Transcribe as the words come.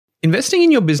Investing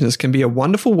in your business can be a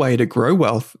wonderful way to grow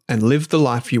wealth and live the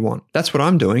life you want. That's what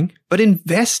I'm doing. But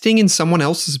investing in someone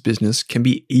else's business can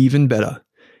be even better.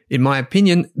 In my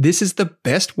opinion, this is the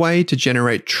best way to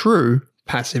generate true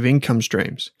passive income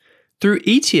streams. Through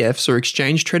ETFs or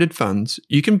exchange traded funds,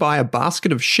 you can buy a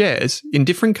basket of shares in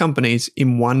different companies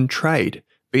in one trade.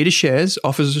 BetaShares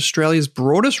offers Australia's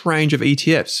broadest range of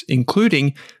ETFs,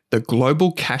 including the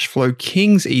Global Cashflow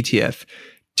Kings ETF,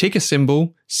 ticker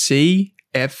symbol CFLO,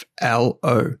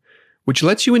 which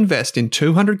lets you invest in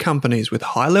 200 companies with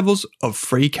high levels of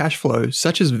free cash flow,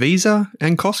 such as Visa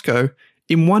and Costco,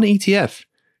 in one ETF.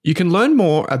 You can learn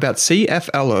more about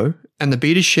CFLO and the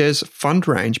BetaShares fund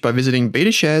range by visiting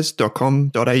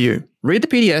betashares.com.au. Read the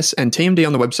PDS and TMD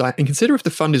on the website and consider if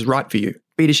the fund is right for you.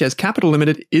 BetaShares Capital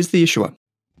Limited is the issuer.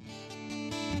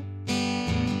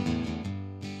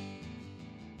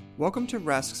 Welcome to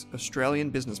Rask's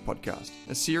Australian Business Podcast,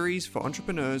 a series for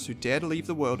entrepreneurs who dare to leave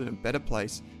the world in a better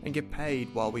place and get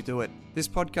paid while we do it. This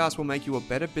podcast will make you a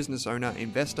better business owner,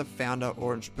 investor, founder,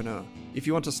 or entrepreneur. If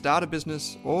you want to start a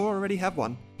business or already have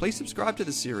one, please subscribe to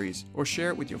the series or share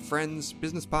it with your friends,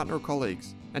 business partner, or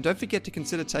colleagues. And don't forget to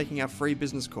consider taking our free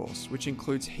business course, which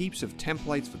includes heaps of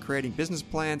templates for creating business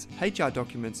plans, HR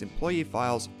documents, employee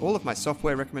files, all of my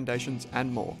software recommendations,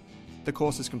 and more. The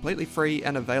course is completely free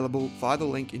and available via the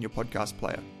link in your podcast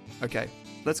player. Okay,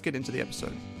 let's get into the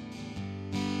episode.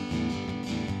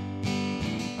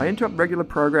 I interrupt regular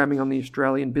programming on the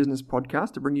Australian Business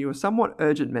Podcast to bring you a somewhat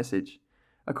urgent message.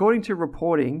 According to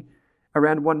reporting,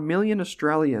 around 1 million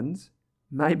Australians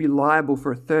may be liable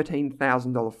for a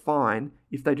 $13,000 fine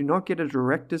if they do not get a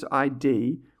director's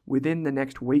ID within the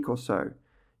next week or so.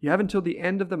 You have until the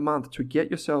end of the month to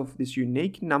get yourself this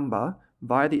unique number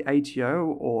via the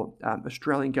ATO or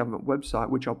Australian government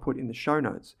website, which I'll put in the show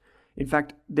notes. In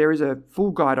fact, there is a full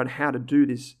guide on how to do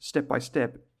this step by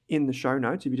step in the show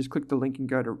notes. If you just click the link and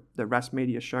go to the Rask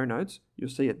Media show notes, you'll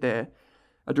see it there.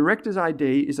 A director's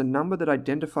ID is a number that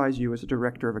identifies you as a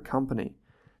director of a company.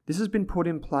 This has been put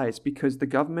in place because the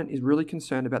government is really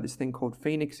concerned about this thing called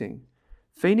phoenixing.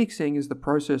 Phoenixing is the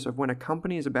process of when a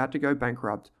company is about to go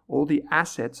bankrupt, all the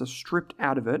assets are stripped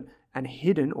out of it and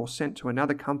hidden or sent to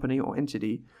another company or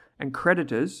entity, and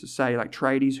creditors, say like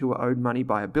tradies who are owed money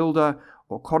by a builder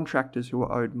or contractors who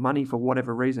are owed money for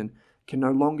whatever reason, can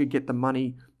no longer get the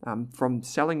money from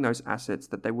selling those assets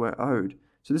that they were owed.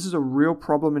 So this is a real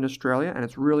problem in Australia, and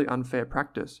it's really unfair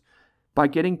practice. By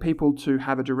getting people to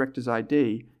have a director's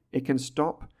ID, it can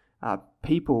stop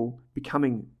people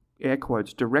becoming, air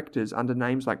quotes, directors under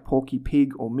names like Porky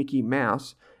Pig or Mickey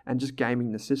Mouse and just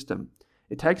gaming the system.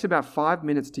 It takes about 5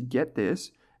 minutes to get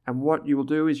this, and what you will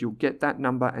do is you'll get that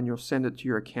number and you'll send it to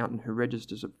your accountant who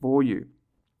registers it for you.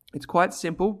 It's quite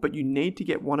simple, but you need to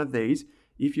get one of these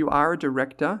if you are a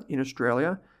director in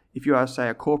Australia, if you are, say,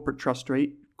 a corporate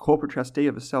trustee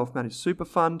of a self-managed super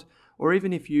fund, or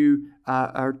even if you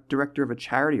are a director of a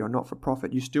charity or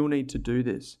not-for-profit, you still need to do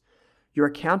this. Your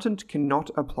accountant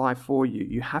cannot apply for you.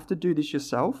 You have to do this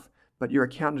yourself, but your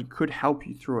accountant could help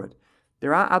you through it.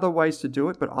 There are other ways to do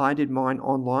it, but I did mine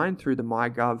online through the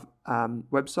MyGov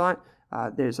website.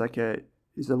 There's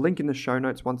a link in the show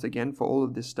notes once again for all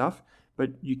of this stuff,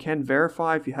 but you can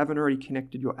verify if you haven't already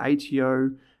connected your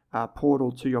ATO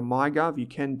portal to your MyGov. You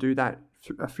can do that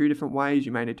a few different ways.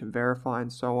 You may need to verify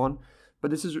and so on, but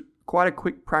this is quite a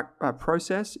quick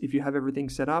process if you have everything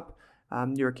set up.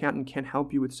 Your accountant can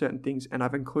help you with certain things, and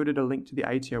I've included a link to the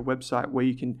ATO website where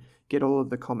you can get all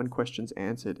of the common questions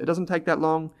answered. It doesn't take that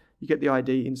long. You get the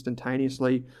ID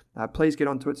instantaneously. Please get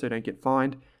onto it so you don't get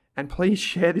fined. And please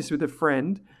share this with a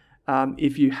friend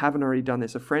if you haven't already done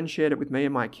this. A friend shared it with me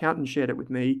and my accountant shared it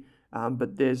with me,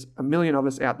 but there's a million of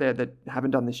us out there that haven't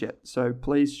done this yet. So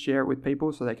please share it with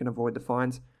people so they can avoid the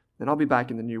fines. And I'll be back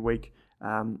in the new week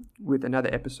with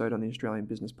another episode on the Australian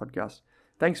Business Podcast.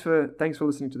 Thanks for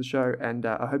listening to the show, and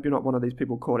I hope you're not one of these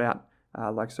people caught out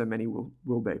like so many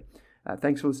will be.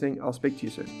 Thanks for listening. I'll speak to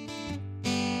you soon.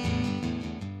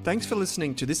 Thanks for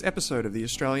listening to this episode of the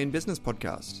Australian Business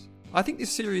Podcast. I think this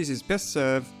series is best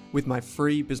served with my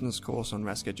free business course on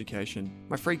Rask Education.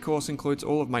 My free course includes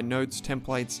all of my notes,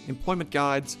 templates, employment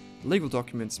guides, legal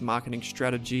documents, marketing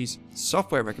strategies,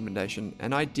 software recommendation,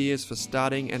 and ideas for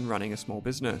starting and running a small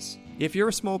business. If you're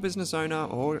a small business owner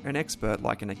or an expert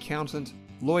like an accountant,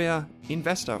 lawyer,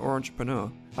 investor, or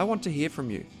entrepreneur, I want to hear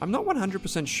from you. I'm not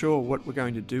 100% sure what we're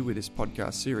going to do with this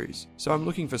podcast series, so I'm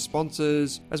looking for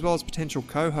sponsors, as well as potential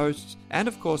co-hosts, and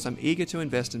of course I'm eager to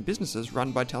invest in businesses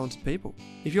run by talented people.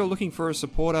 If you're looking for a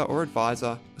supporter or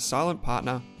advisor, a silent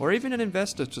partner, or even an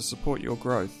investor to support your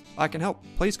growth, I can help.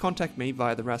 Please contact me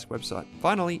via the Rask website.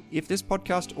 Finally, if this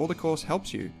podcast or the course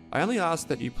helps you, I only ask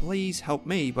that you please help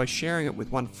me by sharing it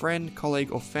with one friend,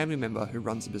 colleague, or family member who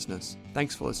runs a business.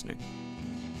 Thanks for listening.